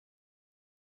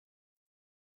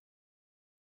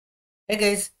Hey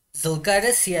guys,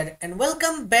 Zulk-RS here and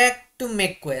welcome back to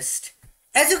MechQuest.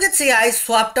 As you can see, I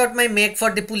swapped out my mech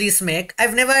for the police mech.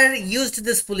 I've never used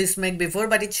this police mech before,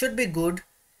 but it should be good.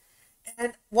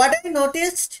 And what I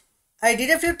noticed, I did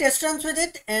a few test runs with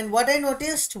it, and what I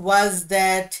noticed was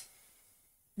that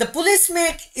the police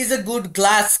mech is a good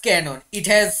glass cannon. It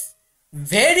has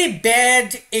very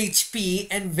bad HP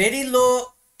and very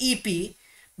low EP,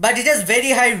 but it has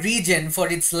very high regen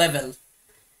for its level.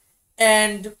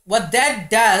 And what that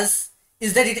does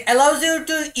is that it allows you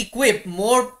to equip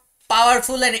more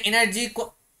powerful and energy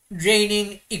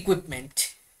draining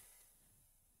equipment.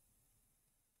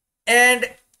 And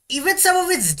even some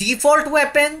of its default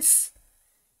weapons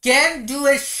can do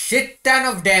a shit ton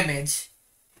of damage.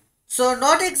 So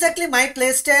not exactly my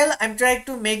playstyle. I'm trying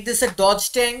to make this a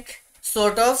dodge tank,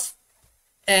 sort of.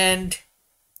 And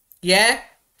yeah.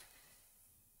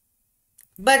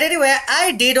 But anyway,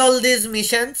 I did all these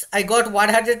missions. I got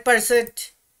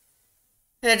 100%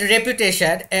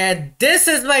 reputation, and this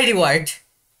is my reward.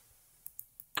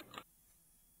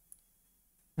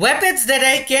 Weapons that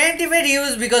I can't even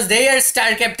use because they are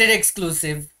Star Captain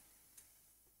exclusive.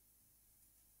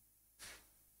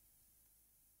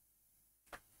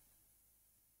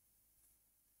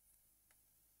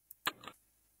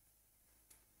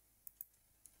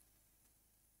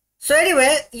 So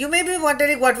anyway, you may be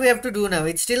wondering what we have to do now.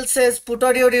 It still says put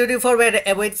on your uniform and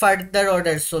await further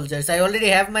orders, soldiers. I already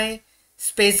have my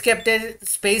space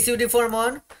uniform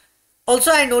on.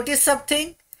 Also, I noticed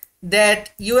something that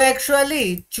you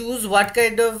actually choose what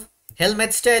kind of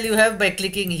helmet style you have by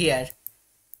clicking here.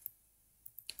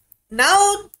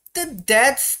 Now that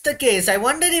that's the case, I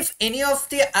wonder if any of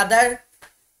the other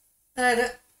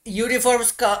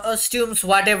uniforms, costumes,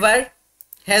 whatever,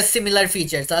 has similar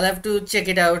features. I'll have to check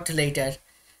it out later.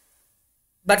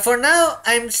 But for now,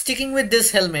 I'm sticking with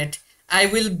this helmet. I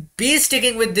will be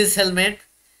sticking with this helmet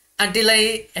until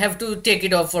I have to take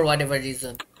it off for whatever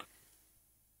reason.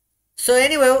 So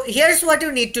anyway, here's what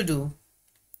you need to do.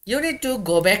 You need to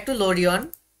go back to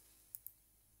Lorien.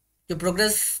 To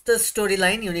progress the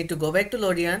storyline, you need to go back to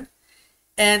Lorien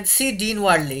and see Dean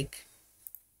Warlick.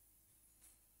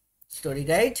 Story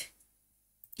guide.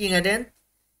 King Aden.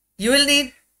 You will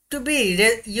need to be,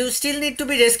 you still need to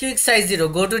be rescuing size 0.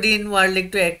 Go to Dean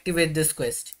Warlick to activate this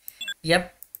quest.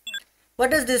 Yep.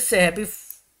 What does this say?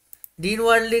 Dean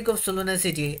Warlick of Soluna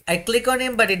City. I click on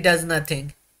him, but it does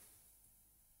nothing.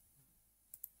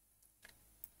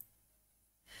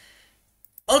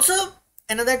 Also,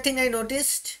 another thing I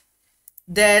noticed,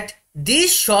 that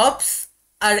these shops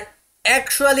are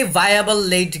actually viable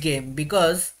late game,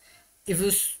 because if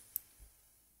you...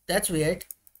 That's weird.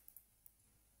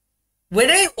 When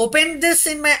I opened this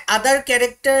in my other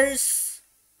characters,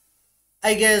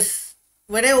 I guess,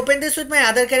 when I opened this with my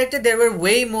other character, there were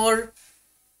way more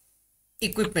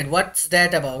equipment. What's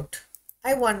that about?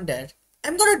 I wonder.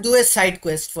 I'm gonna do a side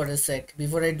quest for a sec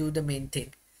before I do the main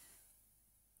thing.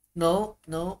 No.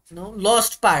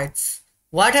 Lost parts.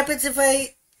 What happens if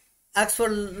I ask for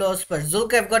lost parts?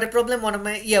 Zulk, I've got a problem.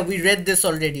 Yeah, we read this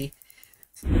already.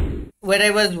 Where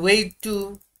I was way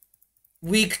too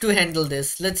weak to handle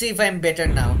this. Let's see if I'm better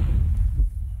now.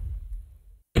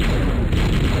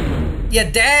 Yeah,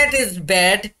 that is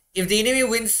bad. If the enemy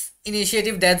wins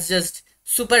initiative, that's just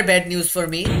super bad news for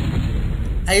me.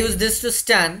 I use this to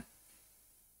stun.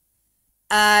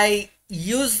 I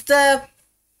use the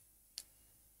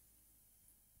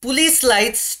police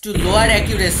lights to lower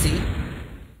accuracy.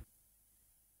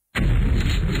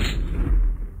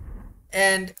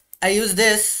 And I use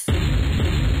this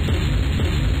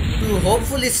to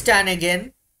hopefully stun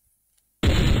again.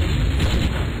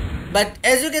 But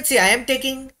as you can see, I'm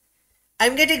getting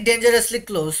dangerously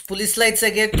close. Police lights I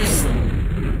get to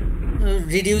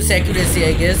reduce accuracy,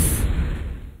 I guess.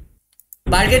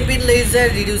 Bargain bin laser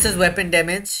reduces weapon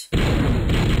damage.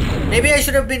 Maybe I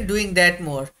should have been doing that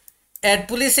more. And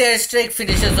police airstrike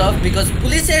finishes off, because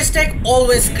police airstrike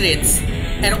always crits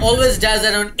and always does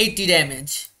around 80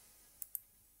 damage.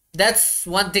 That's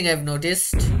one thing I've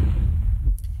noticed.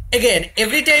 Again,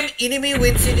 every time enemy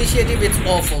wins initiative, it's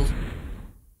awful.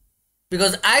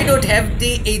 Because I don't have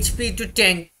the HP to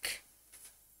tank.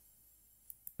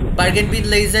 Bargain bin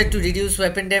laser to reduce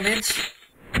weapon damage.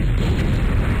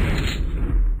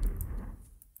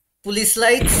 Police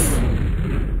lights.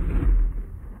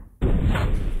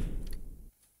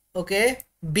 Okay.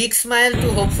 Big smile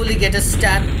to hopefully get a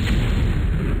stun.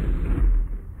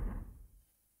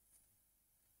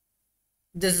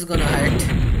 This is gonna hurt.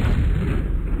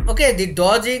 Okay, the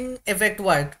dodging effect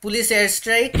worked. Police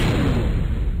airstrike.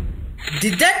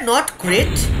 Did that not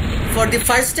crit? For the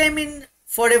first time in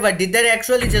forever, did that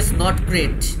actually just not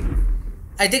crit?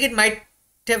 I think it might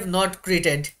have not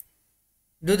critted.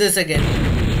 Do this again.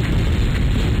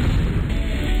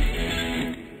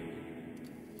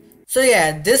 So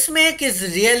yeah, this mech is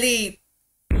really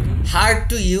hard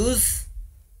to use.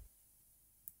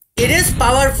 It is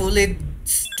powerful,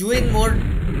 it's doing more.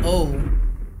 Oh.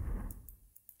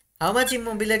 How much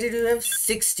immobility do you have?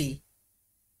 60.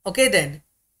 Okay then.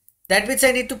 That means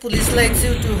I need to police lights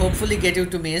you to hopefully get you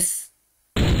to miss.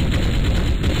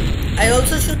 I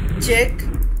also should check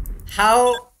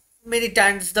how many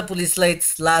turns the police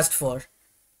lights last for.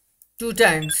 2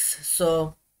 turns.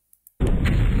 So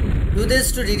do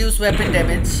this to reduce weapon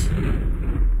damage.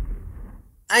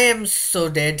 I am so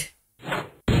dead.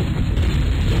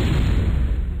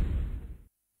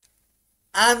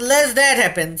 Unless that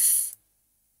happens.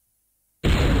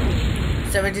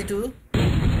 72.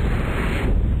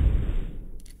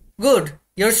 Good.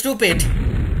 You're stupid.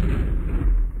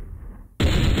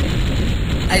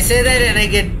 I say that and I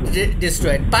get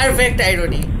destroyed. Perfect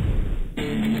irony.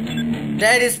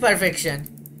 That is perfection.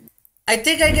 I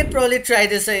think I can probably try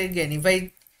this again. If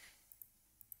I...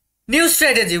 New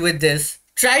strategy with this.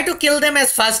 Try to kill them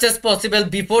as fast as possible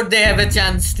before they have a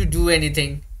chance to do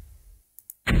anything.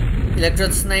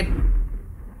 Electrode snipe.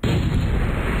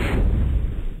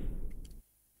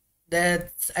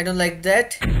 That's... I don't like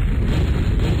that.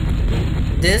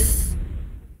 This.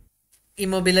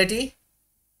 Immobility.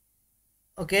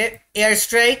 Okay.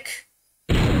 Airstrike.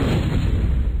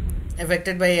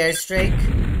 Affected by airstrike.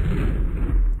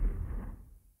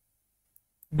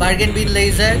 Bargain bin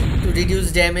laser to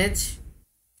reduce damage.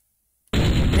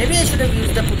 Maybe I should have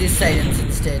used the police sirens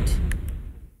instead.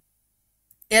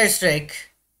 Airstrike.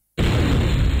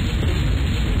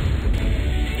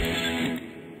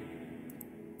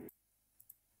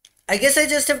 I guess I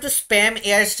just have to spam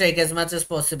airstrike as much as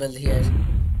possible here.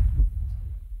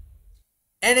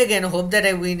 And again, hope that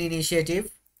I win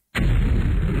initiative.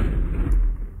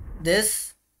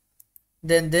 This.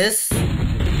 Then this.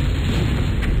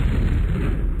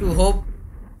 To hope.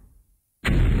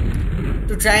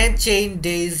 To try and chain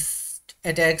dazed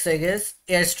attacks, I guess.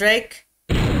 Airstrike.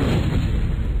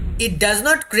 It does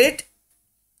not crit.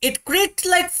 It crit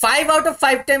like 5 out of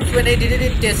 5 times when I did it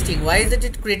in testing. Why isn't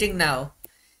it critting now?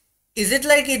 Is it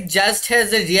like it just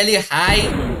has a really high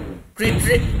crit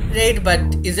rate but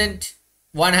isn't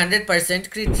 100%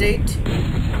 crit rate?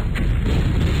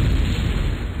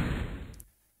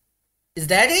 Is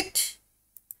that it?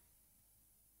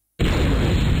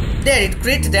 There, it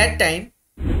crit that time.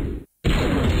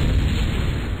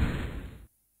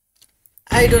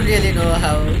 I don't really know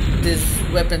how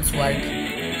these weapons work.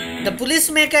 The police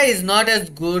mecha is not as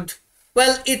good.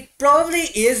 Well, it probably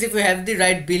is if you have the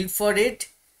right build for it.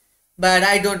 But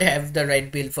I don't have the right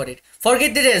build for it.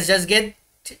 Forget the rest.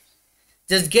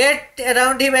 Just get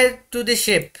around him to the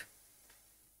ship.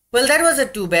 Well, that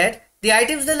wasn't too bad. The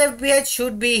items they left behind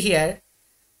should be here.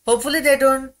 Hopefully they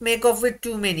don't make off with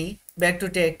too many. Back to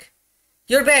tech.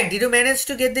 You're back. Did you manage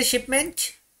to get the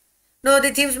shipment? No,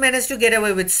 the thieves managed to get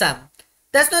away with some.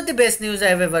 That's not the best news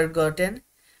I've ever gotten.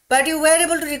 But you were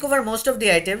able to recover most of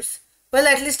the items. Well,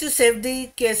 at least you saved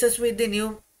the cases with the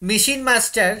new Machine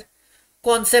Master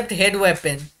concept head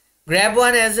weapon. Grab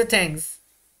one as a thanks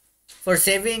for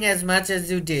saving as much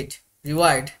as you did.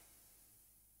 Reward.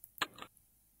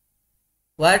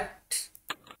 What?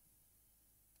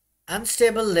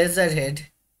 Unstable laser head.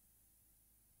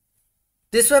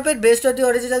 This weapon based on the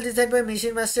original design by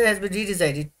Machine Master has been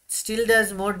redesigned. It still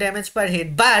does more damage per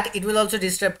hit, but it will also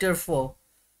disrupt your foe.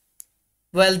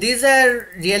 Well, these are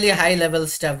really high level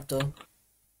stuff though.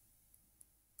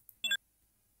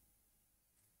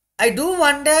 I do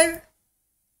wonder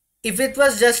if it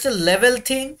was just a level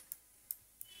thing.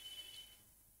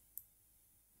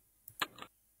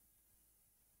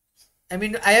 I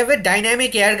mean, I have a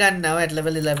dynamic air gun now at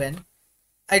level 11.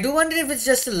 I do wonder if it's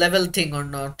just a level thing or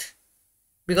not.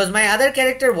 Because my other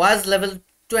character was level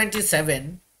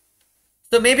 27.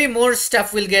 So maybe more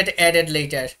stuff will get added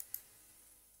later.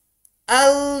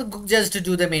 I'll just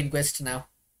do the main quest now.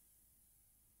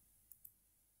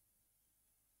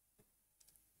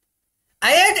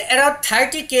 I had around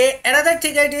 30k. Another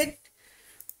thing I did,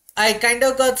 I kind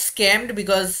of got scammed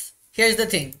because here's the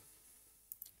thing.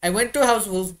 I went to House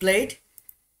Wolfblade,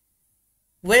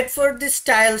 wait for the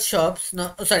style shops,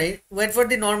 wait for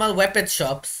the normal weapon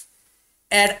shops,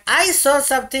 and I saw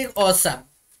something awesome.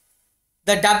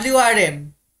 The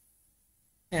WRM.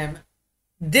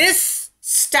 This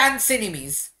stuns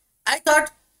enemies. I thought,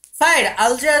 fine,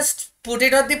 I'll just put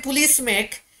it on the police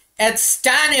mech and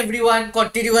stun everyone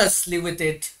continuously with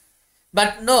it.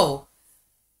 But no,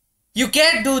 you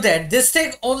can't do that. This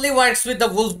thing only works with the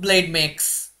Wolfblade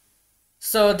mechs.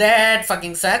 So that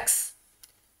fucking sucks.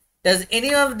 Does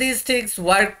any of these things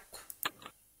work?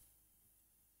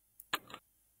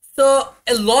 So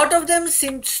a lot of them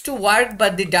seems to work,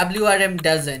 but the WRM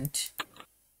doesn't.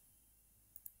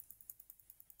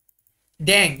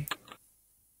 Dang.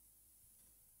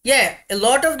 Yeah, a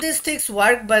lot of these things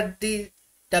work, but the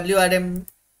WRM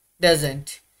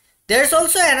doesn't. There's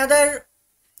also another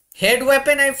head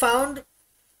weapon I found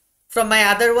from my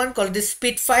other one called the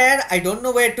Spitfire. I don't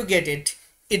know where to get it.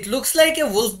 It looks like a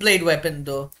wolf blade weapon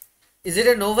though. Is it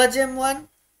a Nova Gem one?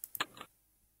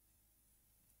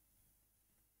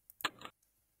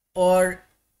 Or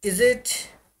is it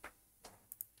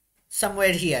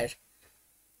somewhere here?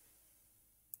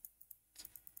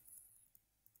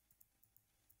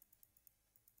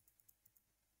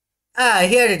 Ah,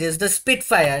 here it is, the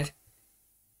Spitfire.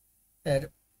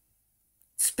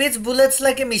 Spits bullets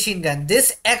like a machine gun.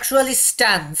 This actually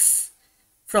stuns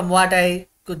from what I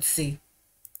could see.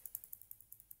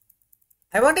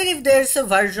 I wonder if there's a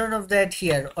version of that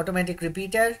here. Automatic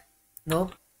repeater?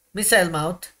 No. Missile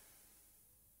mouth?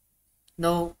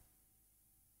 No.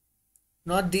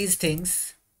 Not these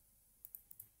things.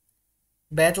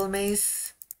 Battle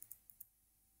mace.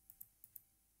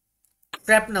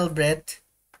 Shrapnel breath.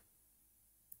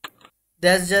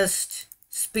 That's just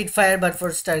Spitfire but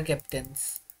for star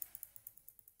captains.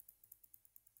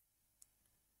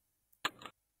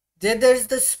 Then there's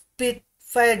the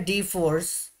Spitfire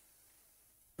D-Force.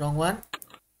 Wrong one.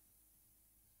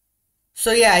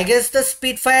 So yeah, I guess the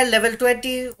Spitfire level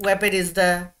 20 weapon is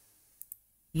the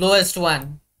lowest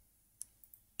one.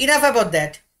 Enough about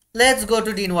that. Let's go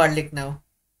to Dean Warlick now.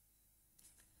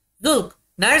 Zulk,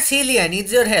 Nurse Helia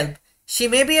needs your help. She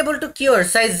may be able to cure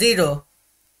size 0.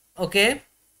 Okay.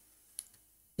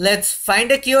 Let's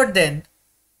find a cure then.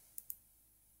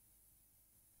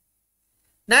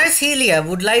 Nurse Helia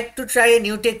would like to try a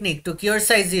new technique to cure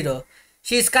size 0.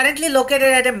 She is currently located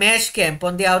at a MASH camp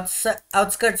on the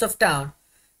outskirts of town.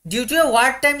 Due to a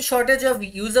wartime shortage of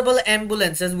usable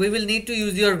ambulances, we will need to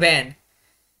use your van.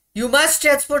 You must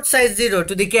transport size 0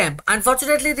 to the camp.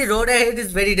 Unfortunately, the road ahead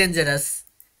is very dangerous.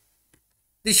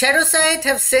 The Shadow Scythe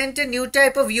have sent a new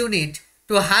type of unit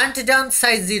to hunt down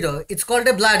size 0. It's called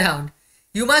a Bloodhound.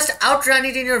 You must outrun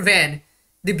it in your van.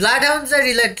 The Bloodhounds are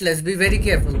relentless. Be very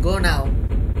careful. Go now.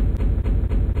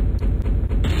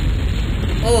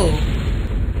 Oh.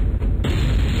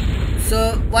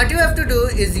 So what you have to do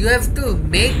is you have to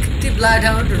make the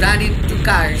Bloodhound run into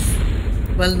cars.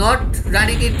 Well, not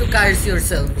running into cars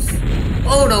yourselves.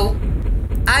 Oh no.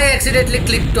 I accidentally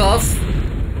clicked off.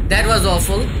 That was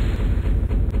awful.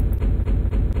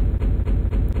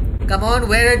 Come on,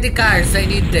 where are the cars? I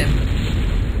need them.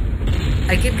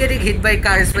 I keep getting hit by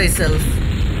cars myself.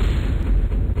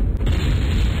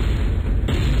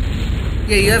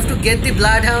 Yeah, you have to get the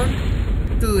Bloodhound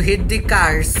to hit the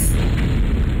cars.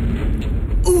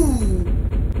 Ooh!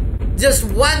 Just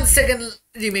 1 second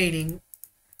remaining.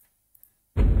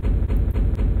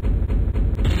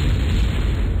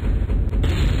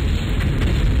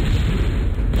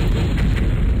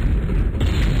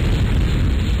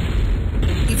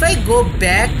 If I go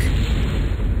back,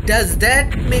 does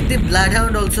that make the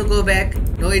Bloodhound also go back?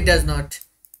 No, it does not.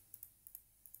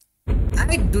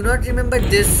 I do not remember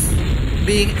this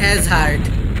being as hard.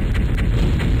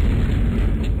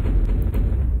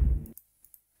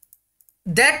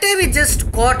 That time it just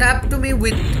caught up to me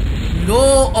with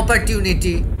no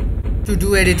opportunity to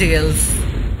do anything else.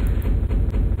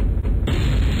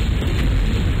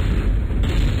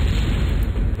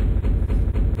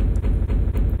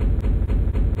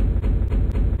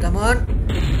 Come on.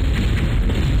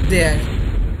 There.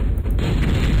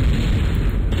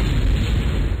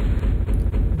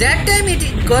 That time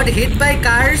it got hit by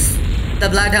cars, the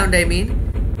Bloodhound I mean,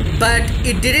 but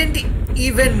it didn't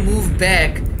even move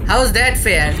back. How's that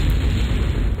fair?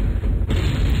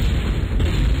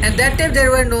 And that time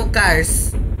there were no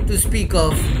cars to speak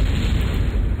of.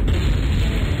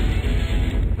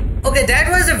 Okay, that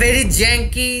was a very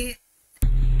janky...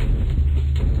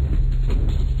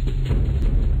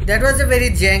 That was a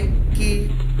very janky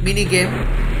minigame.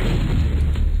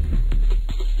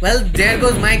 Well, there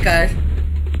goes my car.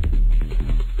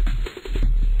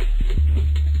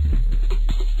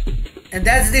 And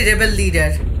that's the rebel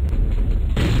leader.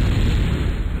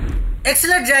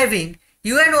 Excellent driving.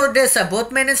 You and Odessa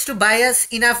both managed to buy us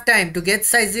enough time to get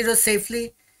size 0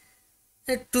 safely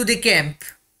to the camp.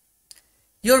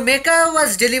 Your mecha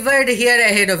was delivered here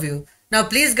ahead of you. Now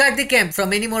please guard the camp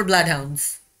from any more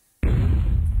bloodhounds.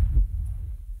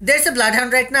 There's a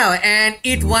bloodhound right now and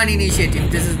it won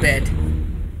initiative. This is bad.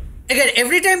 Again,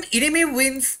 every time enemy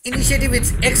wins initiative,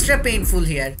 it's extra painful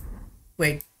here.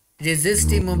 Wait,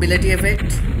 Resist immobility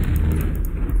effect.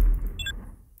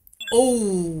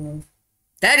 Oh,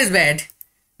 that is bad.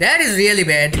 That is really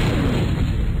bad.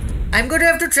 I'm going to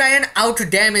have to try and out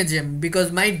damage him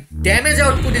because my damage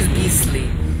output is beastly.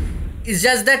 It's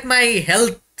just that my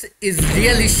health is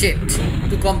really shit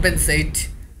to compensate.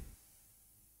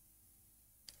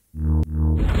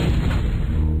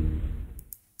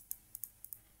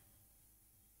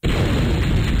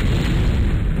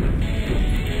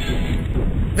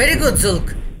 Very good,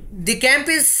 Zulk. The camp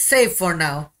is safe for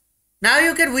now. Now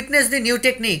you can witness the new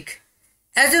technique.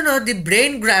 As you know, the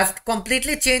brain graft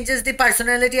completely changes the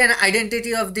personality and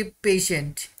identity of the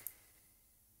patient.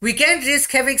 We can't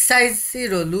risk having size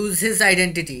 0 lose his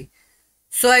identity.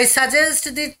 So I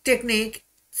suggest this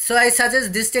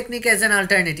technique as an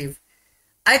alternative.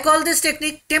 I call this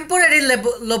technique temporary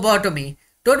lobotomy.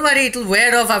 Don't worry, it'll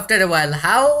wear off after a while.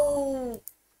 How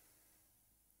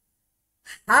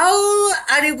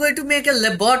are you going to make a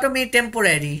lobotomy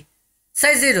temporary?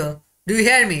 Size 0, do you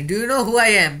hear me? Do you know who I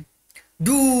am?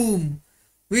 Doom!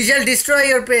 We shall destroy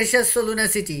your precious Soluna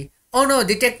city. Oh no,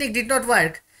 the technique did not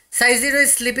work. Size 0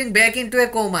 is slipping back into a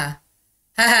coma.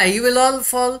 Haha, you will all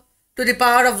fall to the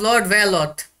power of Lord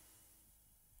Veloth.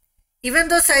 Even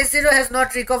though Size 0 has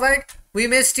not recovered, we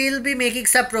may still be making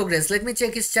some progress. Let me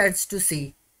check his charts to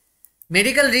see.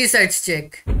 Medical research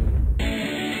check.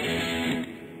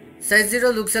 Size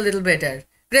 0 looks a little better.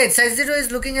 Great, Size 0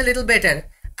 is looking a little better.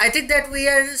 I think that we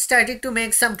are starting to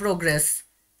make some progress.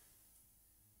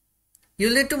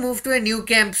 You'll need to move to a new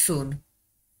camp soon.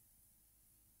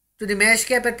 To the mesh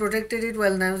camp and protected it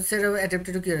while now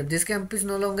attempted to cure it. This camp is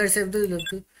no longer safe.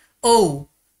 Oh,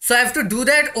 so I have to do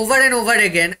that over and over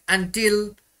again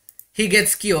until he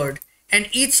gets cured. And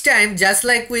each time, just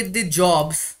like with the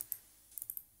jobs,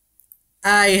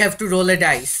 I have to roll a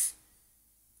dice.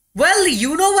 Well,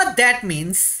 you know what that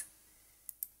means.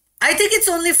 I think it's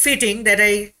only fitting that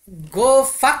I go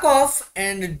fuck off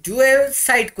and do a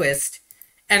side quest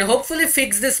and hopefully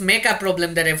fix this mecha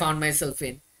problem that I found myself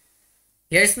in.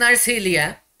 Here's Nurse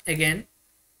Helia again.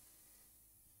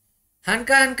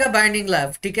 Hanka Burning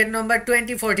Love, ticket number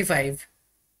 2045.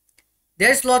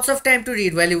 There's lots of time to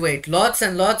read while you wait. Lots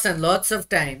and lots and lots of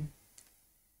time.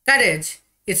 Courage,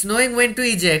 it's knowing when to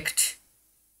eject.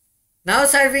 Now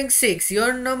serving 6.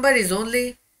 Your number is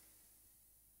only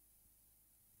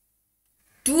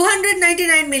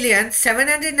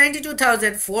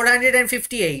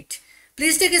 299,792,458.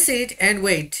 Please take a seat and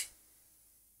wait.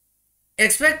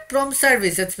 Expect prompt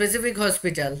service at specific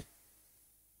hospital.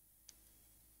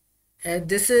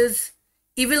 This is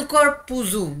Evil Corp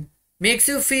Puzum. Makes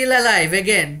you feel alive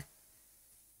again.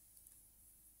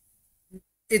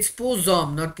 It's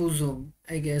Puzom, not Puzum,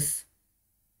 I guess.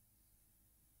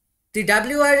 The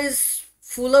WR is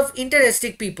full of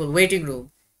interesting people, waiting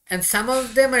room. And some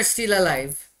of them are still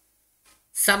alive.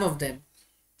 Some of them.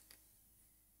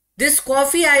 This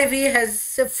coffee ivy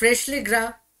has a freshly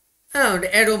ground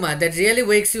aroma that really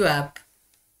wakes you up.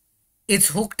 It's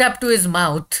hooked up to his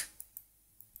mouth.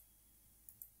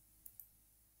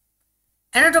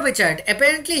 Anatomy chart.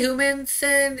 Apparently humans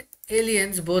and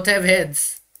aliens both have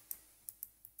heads.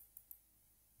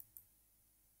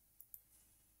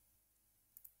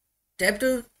 Tap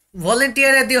to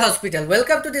volunteer at the hospital.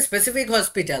 Welcome to the specific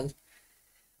hospital.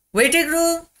 Waiting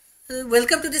room.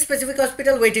 Welcome to the specific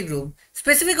hospital waiting room.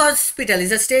 Specific hospital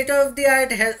is a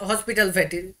state-of-the-art hospital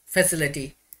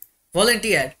facility.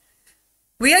 Volunteer.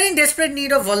 We are in desperate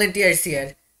need of volunteers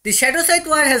here. The Shadow Site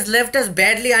War has left us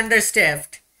badly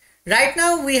understaffed. Right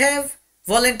now we have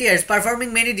volunteers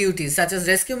performing many duties such as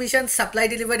rescue missions, supply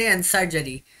delivery and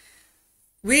surgery.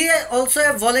 We also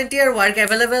have volunteer work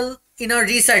available in our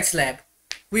research lab.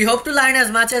 We hope to learn as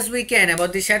much as we can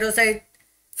about the Shadow Site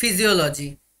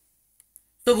physiology.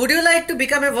 So would you like to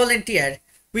become a volunteer?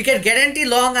 We can guarantee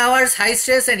long hours, high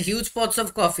stress and huge pots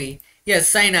of coffee. Yes,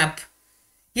 sign up.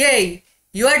 Yay!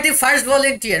 You are the first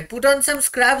volunteer. Put on some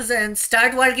scrubs and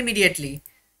start work immediately.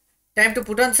 Time to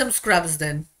put on some scrubs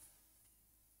then.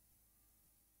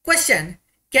 Question.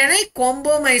 Can I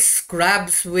combo my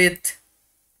scrubs with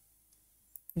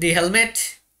the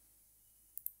helmet?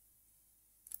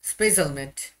 Space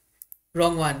helmet.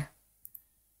 Wrong one.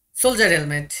 Soldier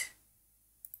helmet.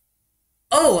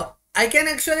 Oh, I can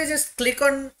actually just click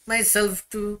on myself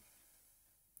to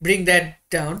bring that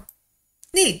down.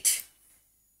 Neat.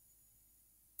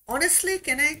 Honestly,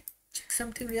 can I check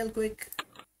something real quick?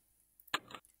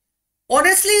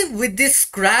 Honestly, with the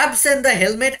scrubs and the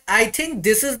helmet, I think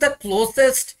this is the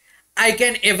closest I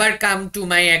can ever come to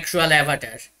my actual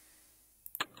avatar.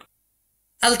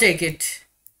 I'll take it.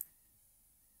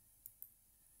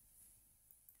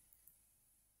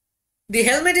 The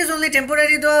helmet is only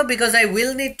temporary though, because I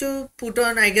will need to put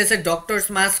on, I guess, a doctor's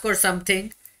mask or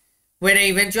something when I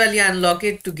eventually unlock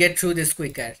it to get through this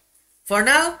quicker. For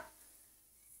now,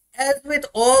 as with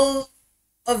all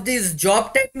of these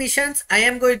job type missions, I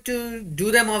am going to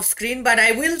do them off screen, but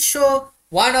I will show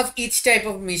one of each type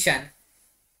of mission.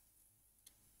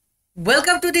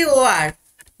 Welcome to the OR.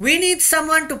 We need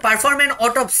someone to perform an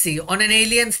autopsy on an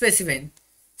alien specimen.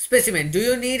 Do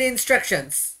you need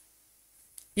instructions?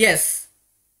 Yes.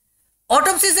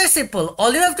 Autopsies are simple.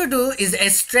 All you have to do is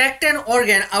extract an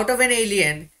organ out of an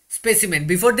alien specimen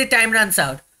before the time runs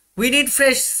out. We need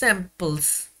fresh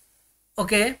samples.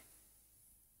 Okay.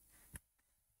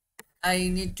 I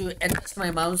need to adjust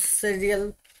my mouse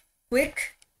real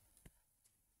quick.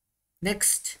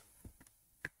 Next.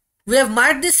 We have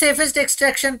marked the safest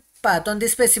extraction path on the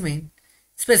specimen.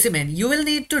 You will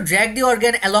need to drag the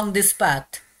organ along this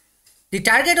path. The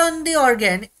target on the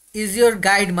organ is your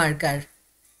guide marker.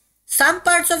 Some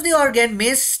parts of the organ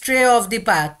may stray off the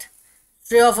path,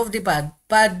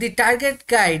 but the target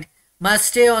guide must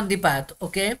stay on the path,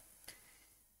 okay?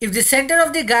 If the center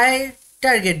of the guide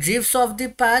target drifts off the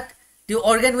path, the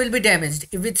organ will be damaged.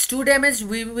 If it's too damaged,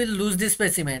 we will lose the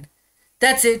specimen.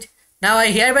 That's it. Now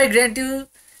I hereby grant you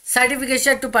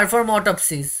certification to perform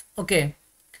autopsies. Okay.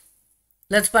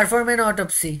 Let's perform an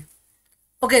autopsy.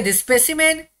 Okay, the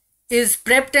specimen is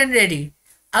prepped and ready.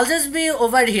 I'll just be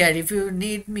over here if you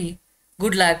need me.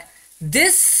 Good luck.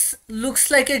 This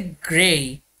looks like a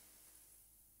gray.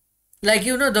 Like,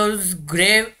 you know, those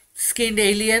gray skinned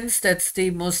aliens. That's the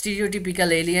most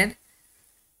stereotypical alien.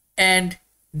 And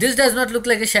this does not look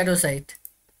like a shadow site.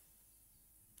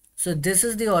 So this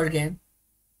is the organ.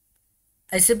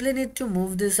 I simply need to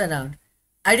move this around.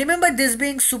 I remember this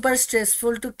being super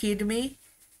stressful to kid me.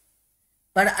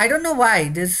 But I don't know why.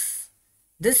 This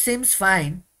seems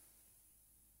fine.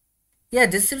 Yeah,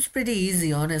 this seems pretty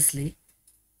easy, honestly.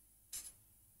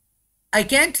 I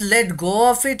can't let go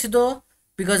of it though,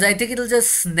 because I think it'll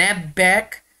just snap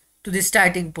back to the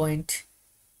starting point.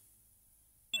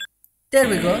 There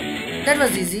we go. That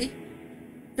was easy.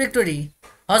 Victory.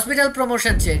 Hospital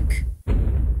promotion check.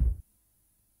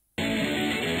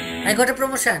 I got a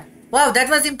promotion. Wow, that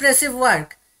was impressive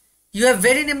work. You have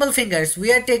very nimble fingers.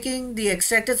 We are taking the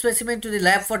extracted specimen to the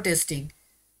lab for testing.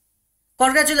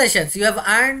 Congratulations, you have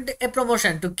earned a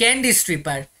promotion to candy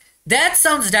stripper. That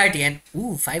sounds dirty and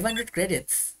ooh, 500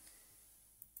 credits.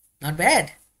 Not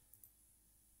bad.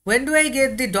 When do I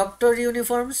get the doctor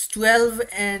uniforms? 12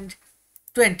 and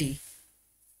 20.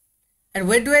 And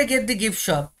when do I get the gift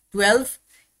shop? 12.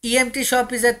 EMT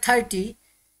shop is at 30.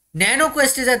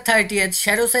 NanoQuest is at 30 and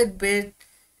Shadowside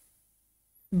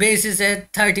base is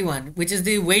at 31, which is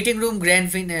the waiting room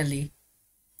grand finale.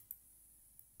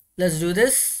 Let's do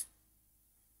this.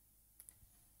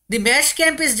 The mesh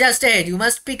camp is just ahead. You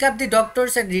must pick up the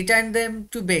doctors and return them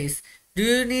to base. Do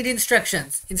you need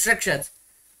instructions?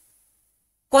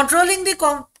 Controlling the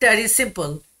copter is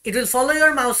simple. It will follow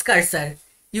your mouse cursor.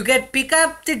 You can pick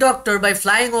up the doctor by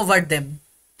flying over them.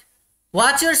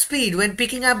 Watch your speed when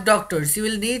picking up doctors. You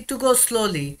will need to go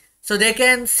slowly so they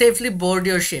can safely board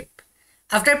your ship.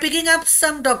 After picking up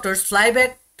some doctors, fly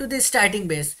back to the starting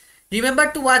base.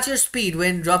 Remember to watch your speed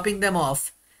when dropping them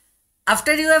off.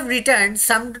 After you have returned,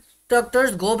 some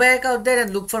doctors go back out there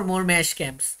and look for more mesh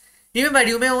camps. Remember,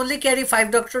 you may only carry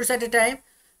 5 doctors at a time,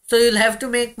 so you'll have to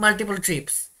make multiple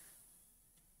trips.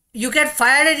 You can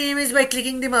fire at enemies by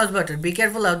clicking the mouse button. Be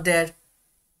careful out there.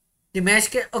 The mesh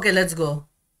camp. Okay, let's go.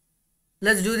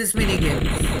 Let's do this mini game.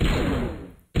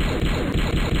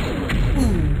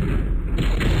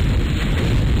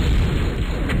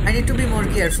 I need to be more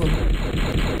careful.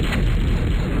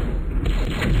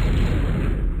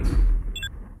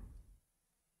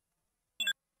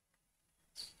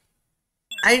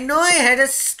 I know I had a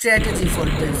strategy for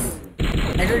this.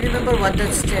 I don't remember what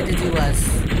that strategy was.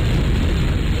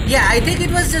 Yeah, I think it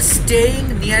was just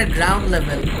staying near ground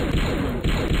level.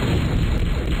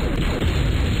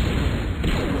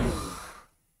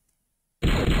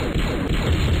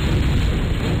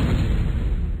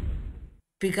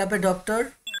 Pick up a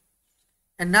doctor.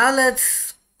 And now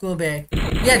let's go back.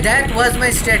 Yeah, that was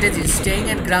my strategy, staying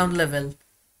at ground level.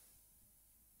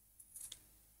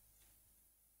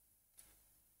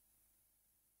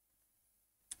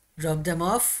 Drop them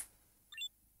off.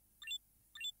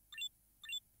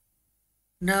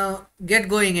 Now get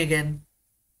going again.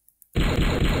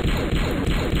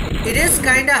 It is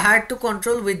kinda hard to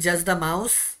control with just the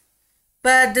mouse,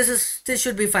 but this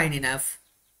should be fine enough.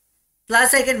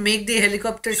 Plus I can make the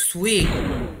helicopter swing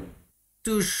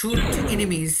to shoot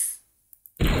enemies.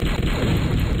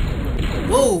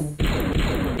 Whoa!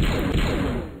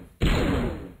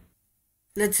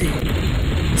 Let's see.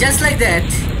 Just like that,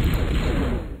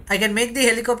 I can make the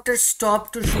helicopter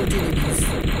stop to shoot enemies.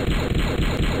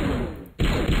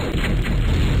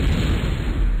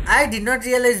 I did not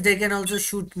realize they can also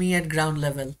shoot me at ground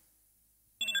level.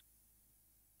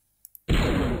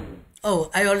 Oh,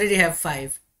 I already have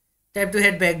 5. Time to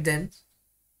head back then.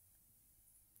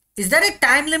 Is there a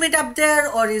time limit up there,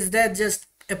 or is that just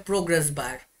a progress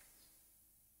bar?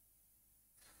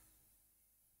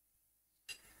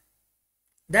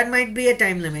 That might be a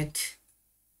time limit.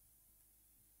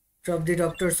 Drop the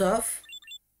doctors off.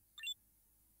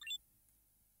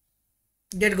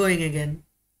 Get going again.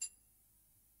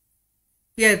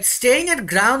 Yeah, staying at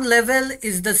ground level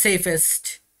is the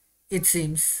safest, it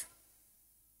seems.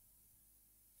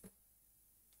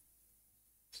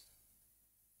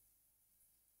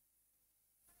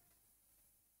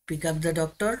 Pick up the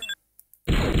doctor.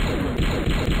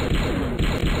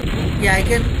 Yeah, I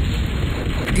can.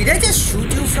 Did I just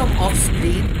shoot you from off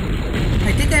screen?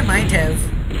 I think I might have.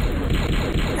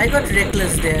 I got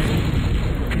reckless there.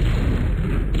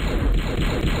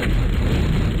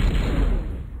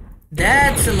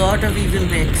 That's a lot of evil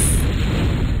mix.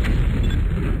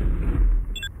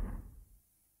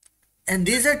 And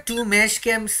these are 2 mesh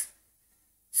camps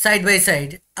side by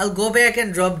side. I'll go back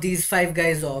and drop these 5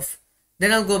 guys off.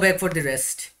 Then I'll go back for the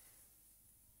rest.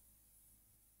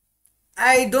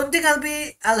 I don't think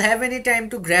I'll have any time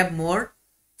to grab more.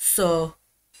 So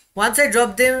once I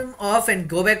drop them off and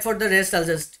go back for the rest, I'll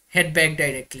just head back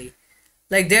directly.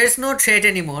 Like, there's no threat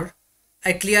anymore.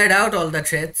 I cleared out all the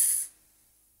threats.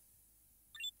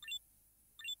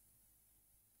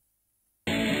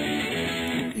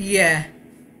 Yeah.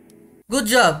 Good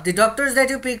job. The doctors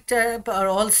that you picked up are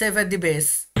all safe at the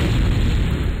base.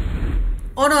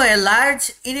 Oh no, a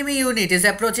large enemy unit is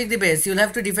approaching the base. You'll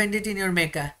have to defend it in your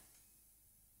mecha.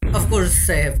 Of course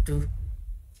I have to.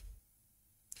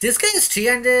 This guy is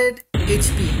 300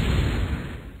 HP.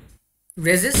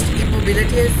 Resist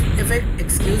immobility effect.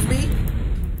 Excuse me?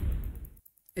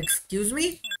 Excuse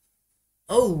me?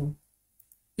 Oh.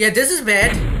 Yeah, this is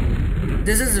bad.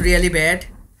 This is really bad.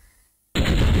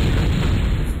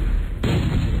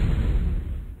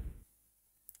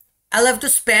 I'll have to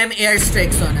spam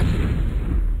airstrikes on him.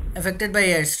 Affected by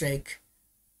airstrike.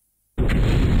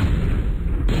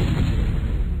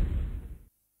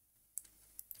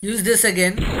 Use this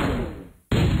again.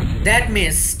 That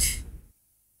missed.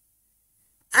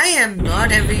 I am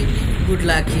not having good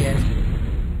luck here.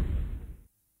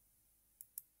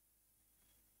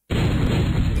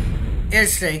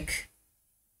 Airstrike.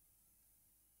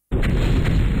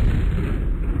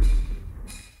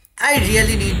 I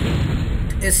really need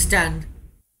a stun.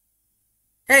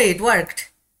 Hey, it worked.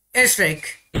 Airstrike.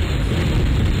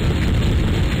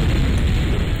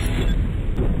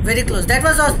 Very close. That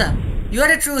was awesome. You are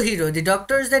a true hero. The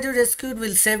doctors that you rescued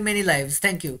will save many lives.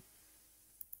 Thank you.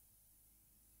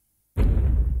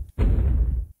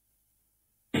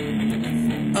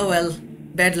 Oh well,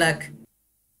 bad luck.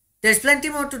 There's plenty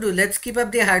more to do. Let's keep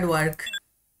up the hard work.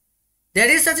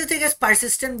 There is such a thing as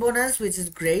persistent bonus, which is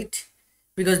great,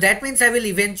 because that means I will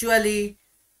eventually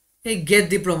get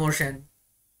the promotion.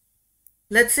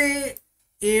 Let's say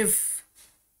if...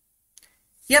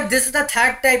 Yep, this is the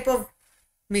 3rd type of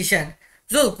mission.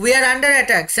 Zulk, we are under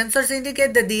attack. Sensors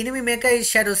indicate that the enemy mecha is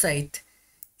shadow sight.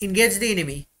 Engage the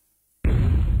enemy.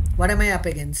 What am I up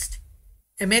against?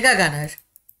 A mega gunner.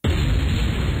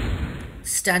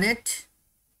 Stun it.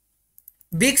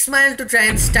 Big smile to try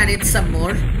and stun it some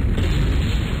more.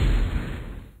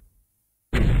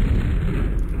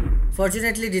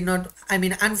 Fortunately did not,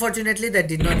 unfortunately that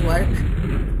did not work.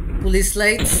 Police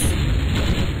lights.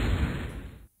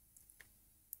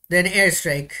 Then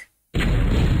airstrike.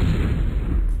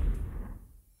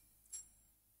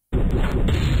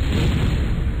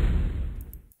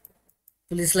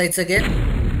 Police lights again.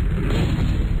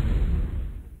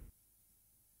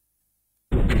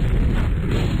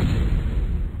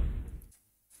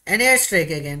 An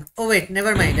airstrike again. Oh wait,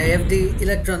 never mind. I have the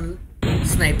electron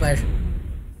sniper.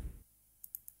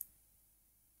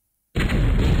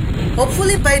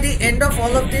 Hopefully by the end of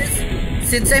all of this,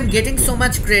 since I'm getting so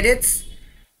much credits,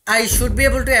 I should be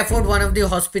able to afford one of the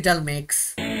hospital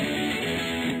mechs.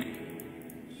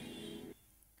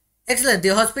 Excellent. The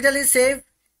hospital is safe.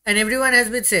 And everyone has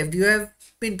been saved. You have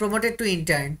been promoted to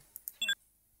intern.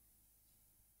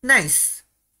 Nice.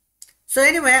 So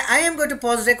anyway, I am going to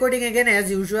pause recording again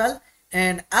as usual.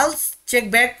 And I'll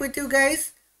check back with you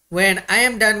guys when I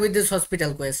am done with this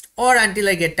hospital quest. Or until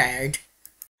I get tired.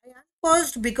 I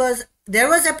unpaused because there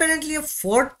was apparently a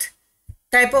 4th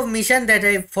type of mission that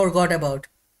I forgot about.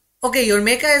 Okay, your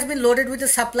mecha has been loaded with a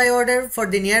supply order for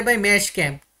the nearby mesh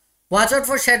camp. Watch out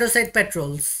for shadow side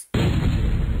patrols.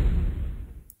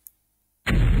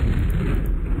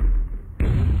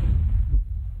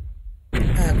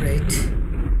 Ah, great.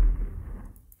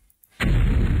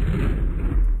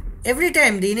 Every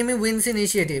time the enemy wins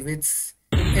initiative, it's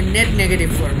a net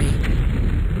negative for me.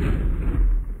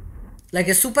 Like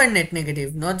a super net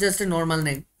negative, not just a normal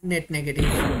net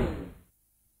negative.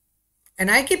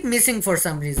 And I keep missing for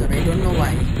some reason, I don't know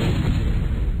why.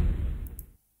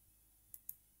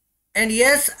 And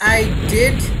yes, I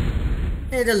did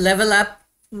level up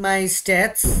my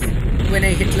stats when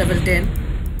I hit level 10.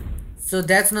 So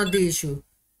that's not the issue.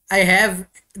 I have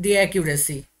the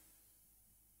accuracy.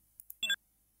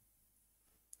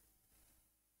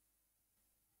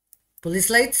 Police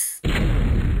lights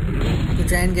to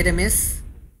try and get a miss.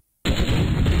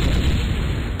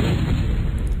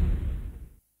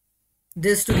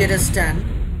 This to get a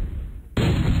stun.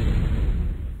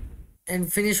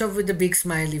 And finish off with the big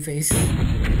smiley face.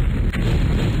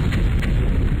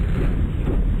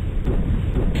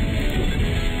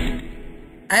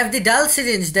 I have the dull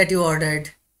syringe that you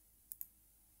ordered.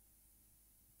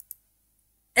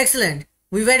 Excellent.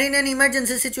 We were in an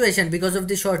emergency situation because of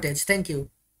the shortage. Thank you.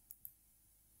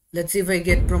 Let's see if I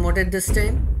get promoted this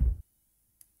time.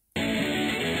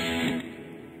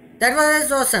 That was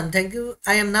awesome. Thank you.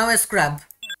 I am now a scrub.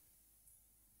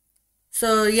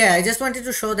 So yeah, I just wanted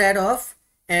to show that off.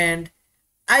 And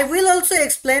I will also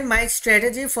explain my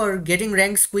strategy for getting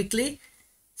ranks quickly.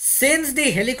 Since the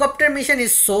helicopter mission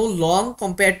is so long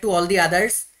compared to all the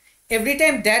others, every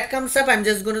time that comes up, I'm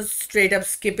just going to straight up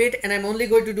skip it and I'm only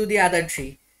going to do the other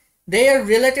 3. They are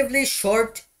relatively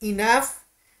short enough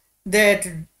that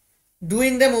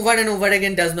doing them over and over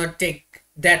again does not take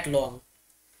that long.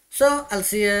 So I'll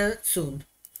see you soon.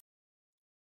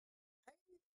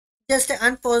 Just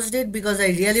unpaused it because I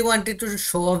really wanted to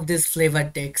show off this flavor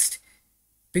text.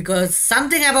 Because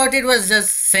something about it was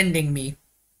just sending me.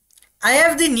 I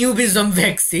have the noobism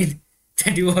vaccine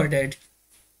that you ordered.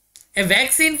 A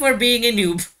vaccine for being a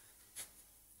noob.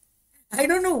 I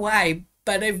don't know why,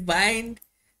 but I find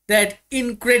that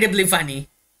incredibly funny.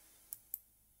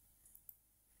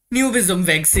 Noobism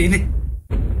vaccine.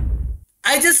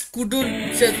 I just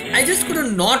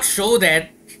couldn't not show that.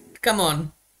 Come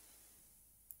on.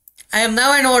 I am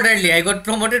now an orderly. I got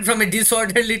promoted from a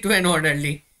disorderly to an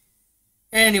orderly.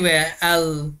 Anyway,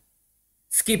 I'll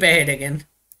skip ahead again.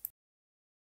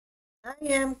 I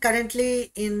am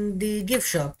currently in the gift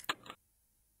shop.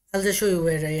 I'll just show you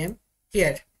where I am.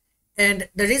 Here. And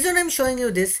the reason I'm showing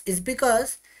you this is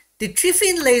because the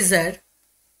Triffin laser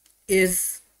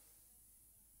is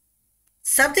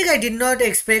something I did not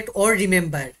expect or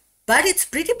remember. But it's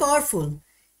pretty powerful.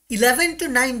 11 to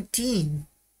 19.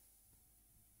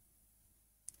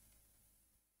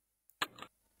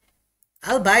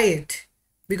 I'll buy it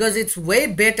because it's way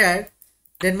better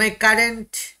than my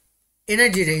current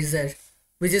energy razor,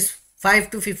 which is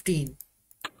 5 to 15.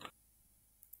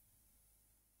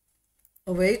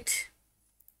 Oh wait.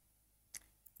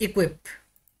 Equip.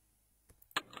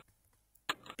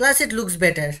 Plus it looks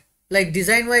better. Like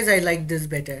design wise I like this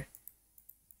better.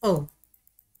 Oh,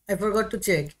 I forgot to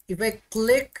check. If I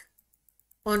click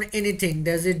on anything,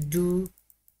 does it do?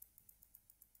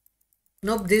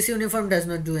 Nope, this uniform does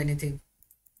not do anything.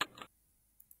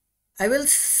 I will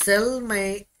sell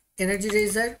my energy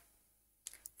razor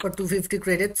for 250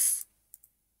 credits.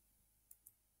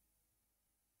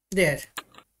 There.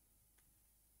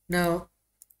 Now,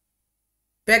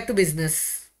 back to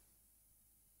business.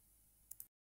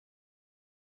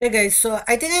 Hey guys, so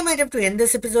I think I might have to end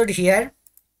this episode here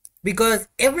because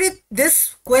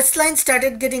this quest line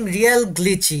started getting real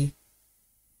glitchy.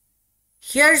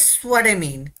 Here's what I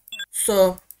mean.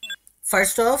 So,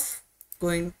 first off,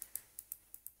 going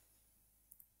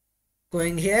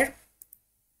here.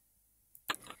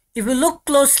 If you look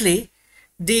closely,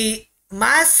 the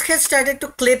mask has started to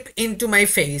clip into my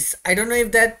face. I don't know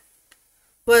if that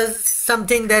was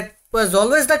something that was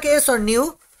always the case or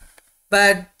new,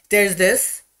 but there's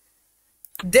this.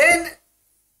 Then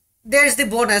there's the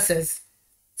bonuses.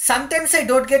 Sometimes I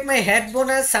don't get my head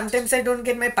bonus, sometimes I don't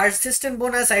get my persistent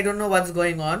bonus. I don't know what's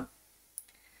going on.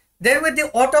 Then with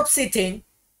the autopsy thing,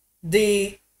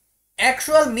 the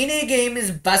actual mini game is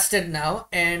busted now,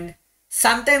 and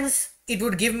sometimes it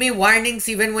would give me warnings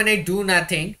even when I do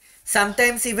nothing.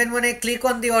 Sometimes even when I click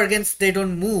on the organs, they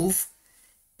don't move.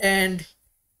 And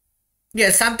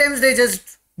yeah, sometimes they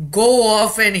just go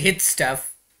off and hit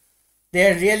stuff.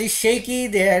 They're really shaky,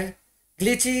 they're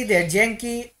glitchy, they're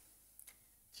janky.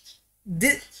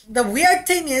 The weird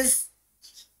thing is,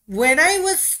 when I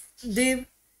was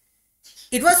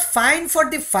it was fine for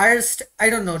the first, I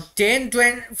don't know, 10,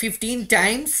 20, 15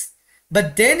 times.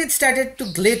 but then it started to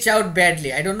glitch out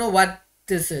badly. I don't know what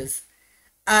this is.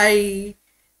 I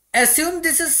assume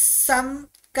this is some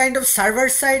kind of server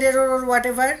side error or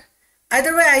whatever.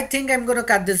 Either way, I think I'm gonna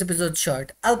cut this episode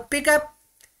short. I'll pick up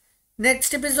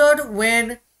next episode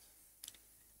when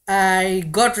I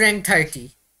got rank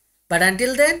 30. But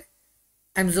until then,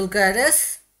 I'm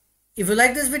Zulk-RS. If you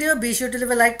like this video, be sure to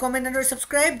leave a like, comment, and or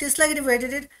subscribe. Dislike it if you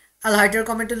hated it. I'll hide your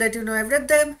comment to let you know I've read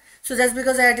them. So just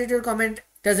because I added your comment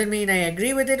doesn't mean I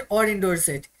agree with it or endorse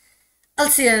it. I'll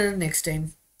see you next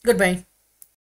time. Goodbye.